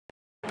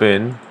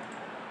open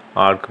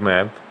Arc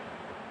map.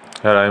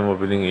 Here I am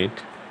opening it.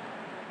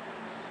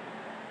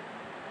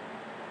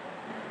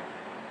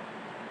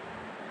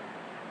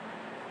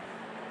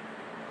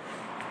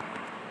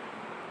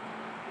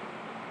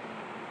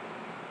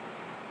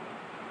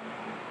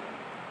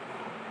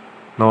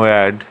 Now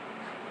add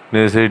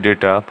necessary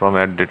data from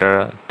Add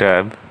Data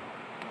tab.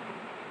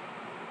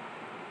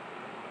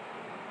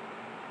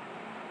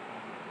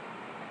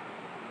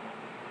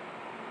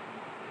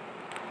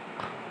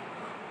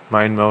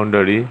 Mind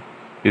boundary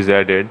is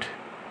added.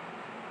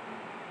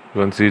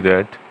 You can see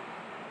that.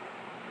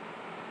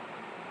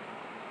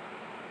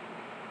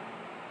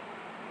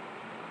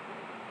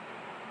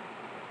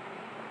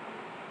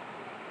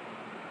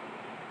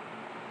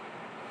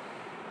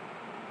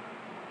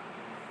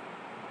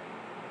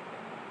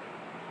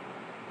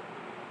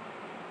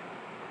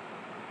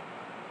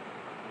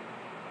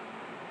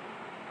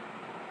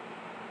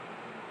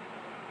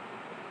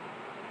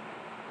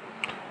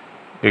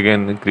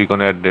 Again click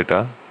on Add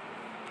Data.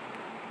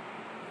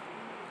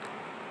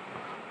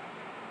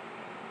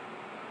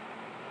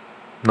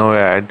 Now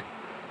add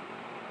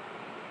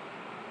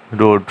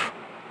road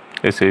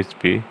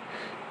SHP.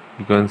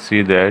 You can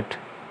see that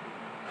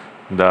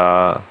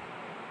the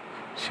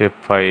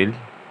shapefile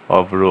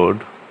of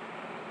road.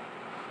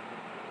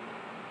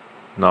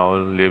 Now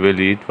label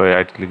it by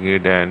right clicking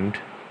it and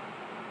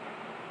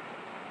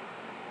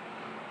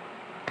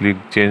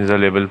change the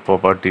label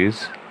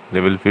properties.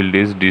 Label field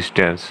is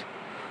distance.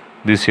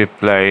 This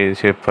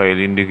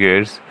shapefile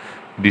indicates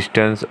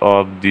distance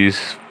of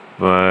these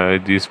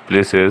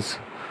places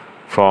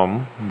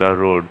from the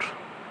road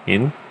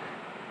in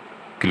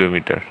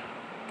kilometer.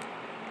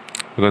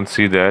 You can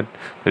see that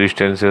the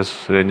distances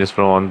ranges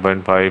from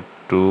 1.5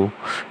 to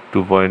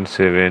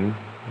 2.7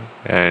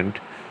 and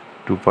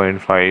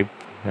 2.5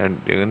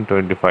 and again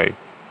 25.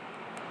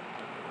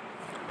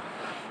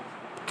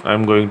 I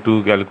am going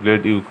to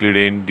calculate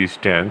Euclidean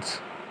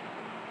distance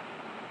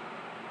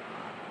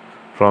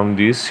from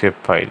this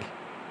shapefile.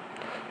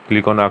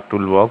 Click on Arc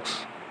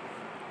toolbox.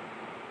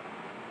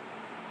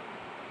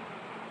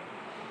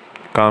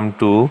 Come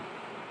to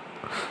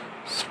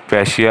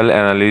Spatial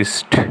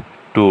Analyst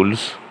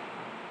tools.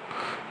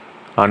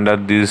 Under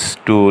these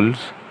tools,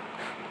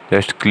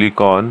 just click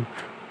on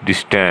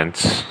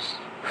Distance,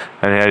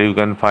 and here you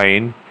can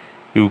find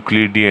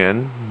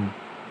Euclidean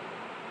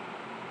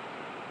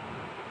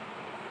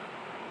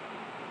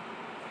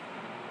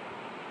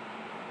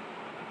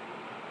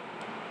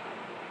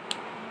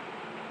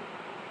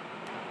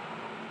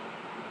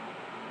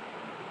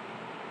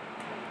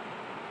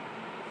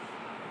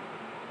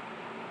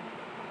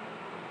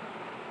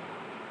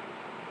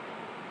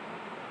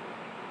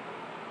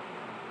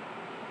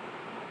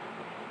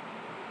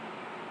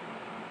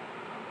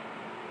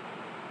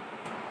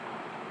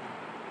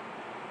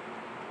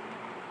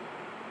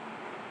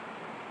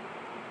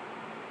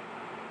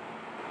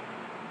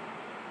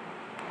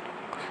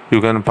you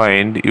can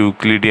find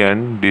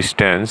Euclidean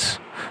distance.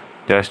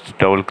 Just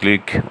double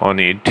click on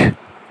it.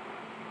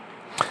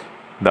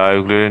 The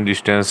Euclidean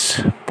distance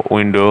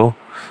window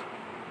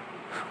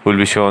will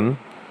be shown.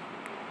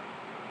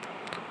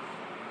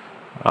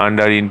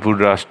 Under input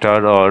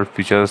raster or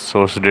feature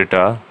source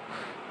data,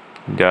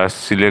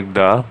 just select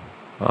the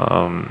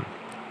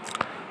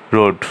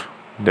road,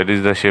 that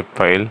is the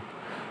shapefile,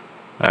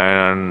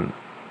 and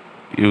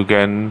you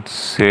can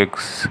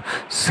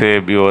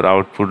save your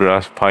output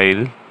raster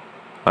file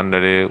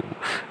under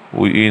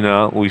in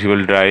a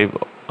visual drive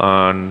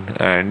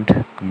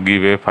and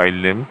give a file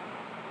name.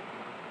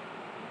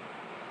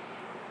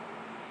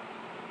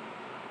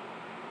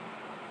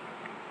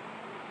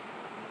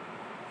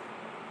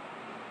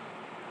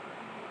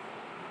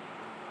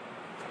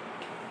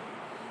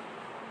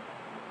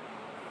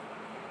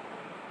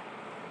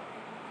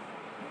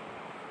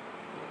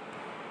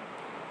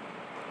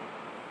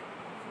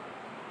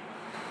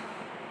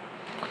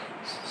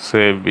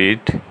 Save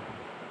it,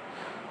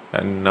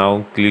 and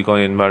now click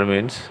on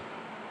environments.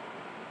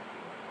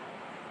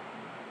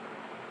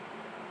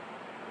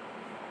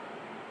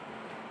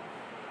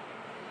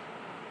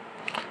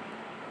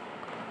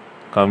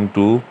 Come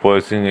to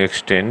processing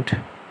extent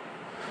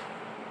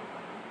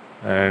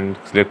and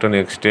select on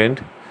extent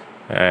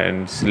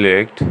and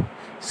select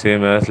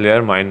same as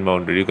layer mind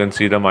boundary. You can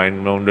see the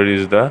mind boundary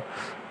is the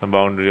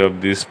boundary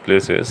of these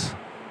places.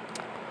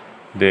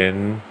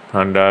 Then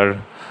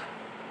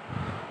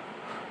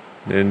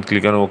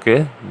click on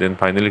OK. Then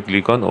finally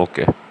click on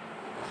OK.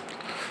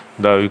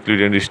 The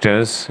Euclidean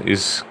distance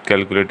is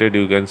calculated.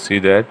 You can see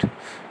that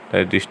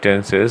the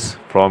distances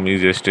from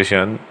each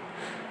station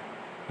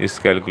is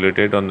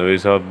calculated on the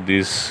basis of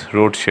this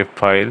road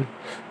shapefile,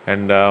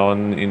 and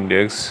on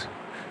index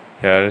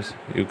here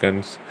you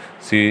can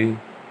see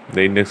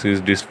the index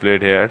is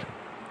displayed here.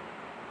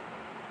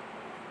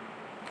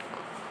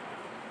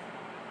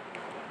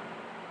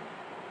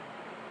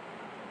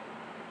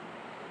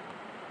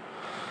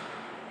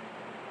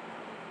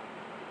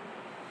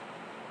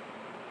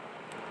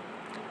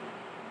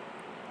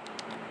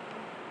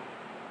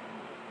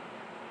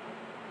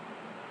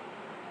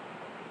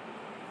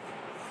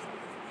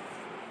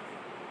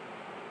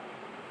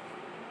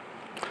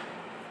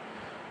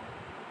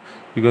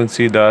 You can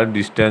see the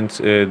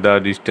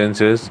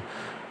distances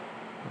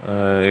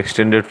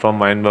extended from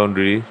mind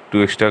boundary.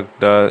 To extract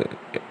the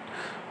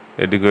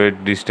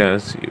adequate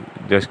distance,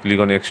 just click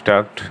on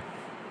extract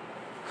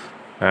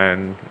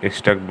and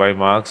extract by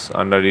marks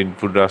under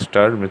input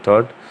raster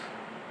method.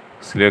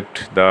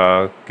 Select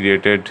the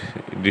created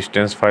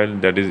distance file,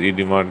 that is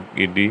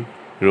ed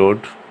road,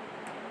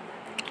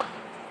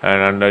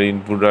 and under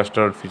input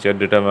raster feature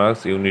data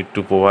marks you need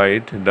to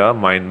provide the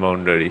mind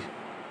boundary.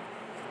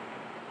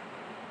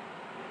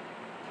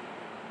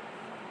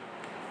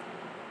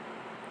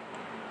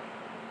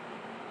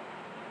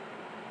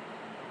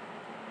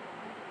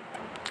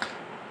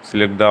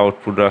 Select the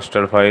output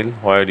raster file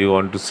where you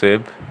want to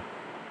save.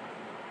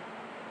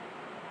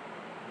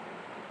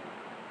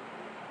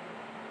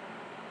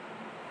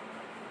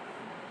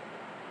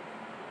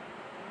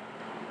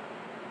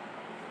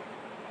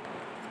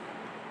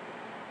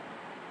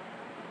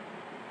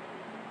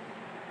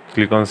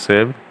 Click on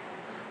save,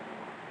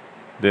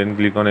 then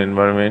click on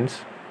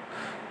environments,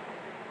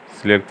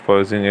 select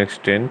processing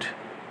extent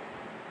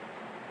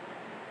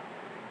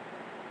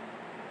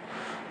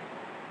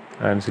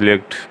and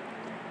select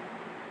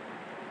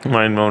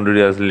mind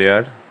boundary as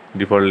layer,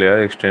 default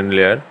layer, extend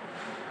layer.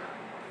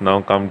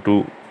 Now come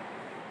to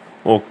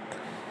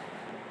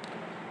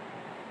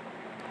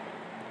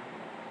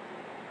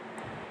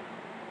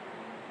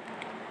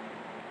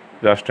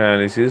raster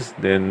analysis,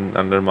 then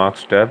under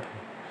marks tab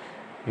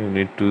you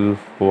need to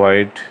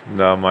provide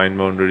the mind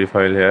boundary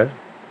file here.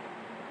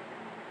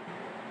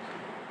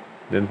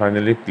 Then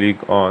finally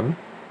click on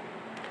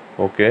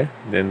OK,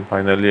 then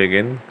finally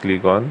again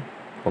click on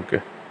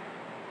OK.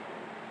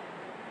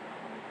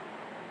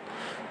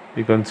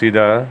 You can see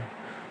the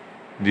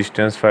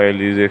distance file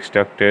is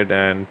extracted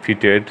and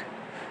fitted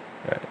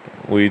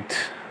with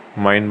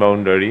mind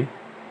boundary.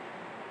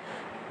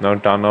 Now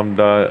turn off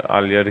the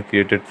earlier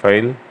created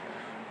file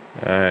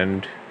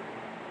and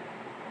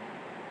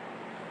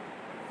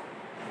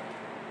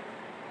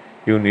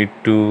you need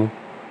to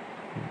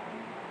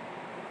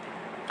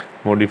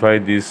modify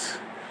this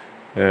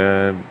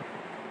file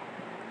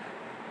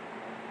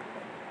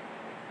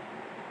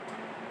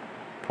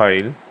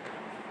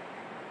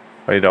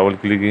by double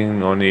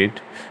clicking on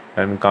it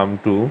and come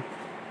to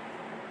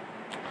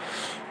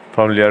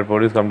from layer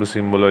properties, come to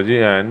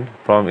symbology, and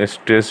from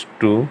stress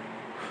to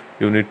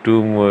you need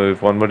to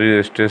convert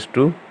it stress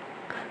to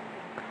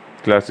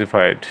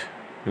classified.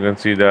 You can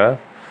see the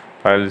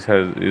file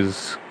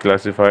is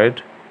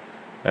classified,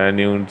 and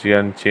you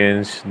can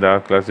change the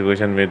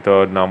classification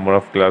method, number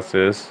of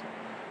classes,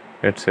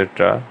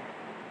 etc.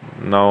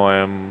 Now I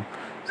am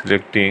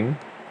selecting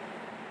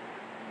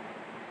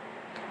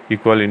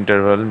equal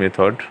interval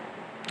method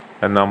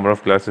and number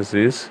of classes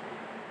is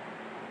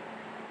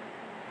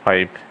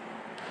 5.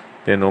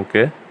 Then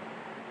OK.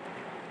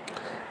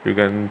 You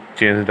can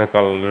change the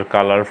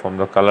color from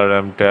the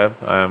color tab.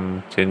 I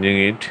am changing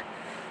it.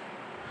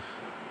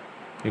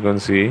 You can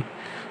see,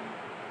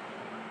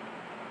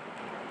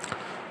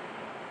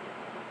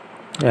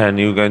 and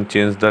you can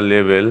change the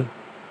label.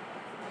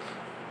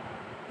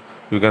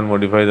 You can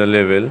modify the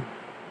label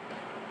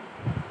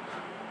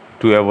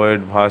to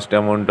avoid vast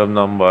amount of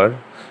number.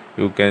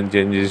 You can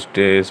change it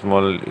a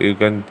small. You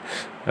can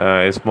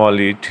small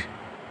it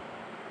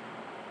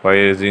by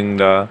using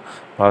the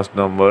vast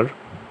number.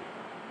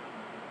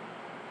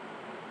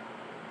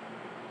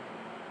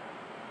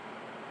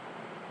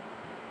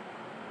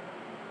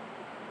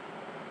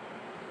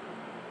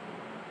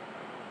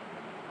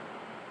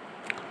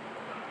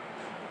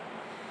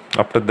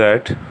 After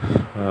that,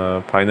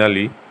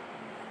 finally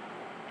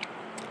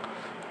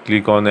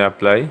click on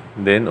apply,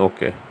 then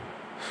OK.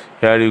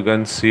 Here you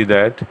can see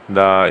that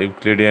the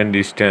Euclidean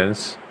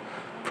distance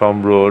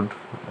from road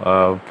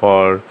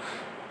for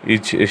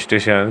each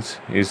stations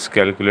is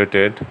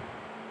calculated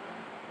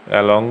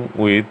along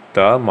with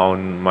the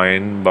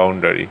mind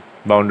boundary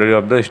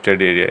of the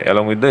study area,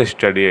 along with the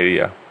study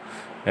area.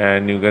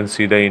 And you can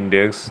see the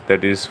index,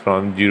 that is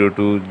from 0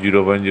 to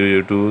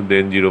 0.002,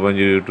 then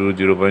 0.002,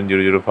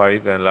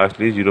 0.005, and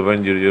lastly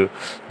 0.001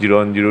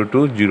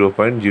 to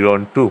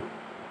 0.012.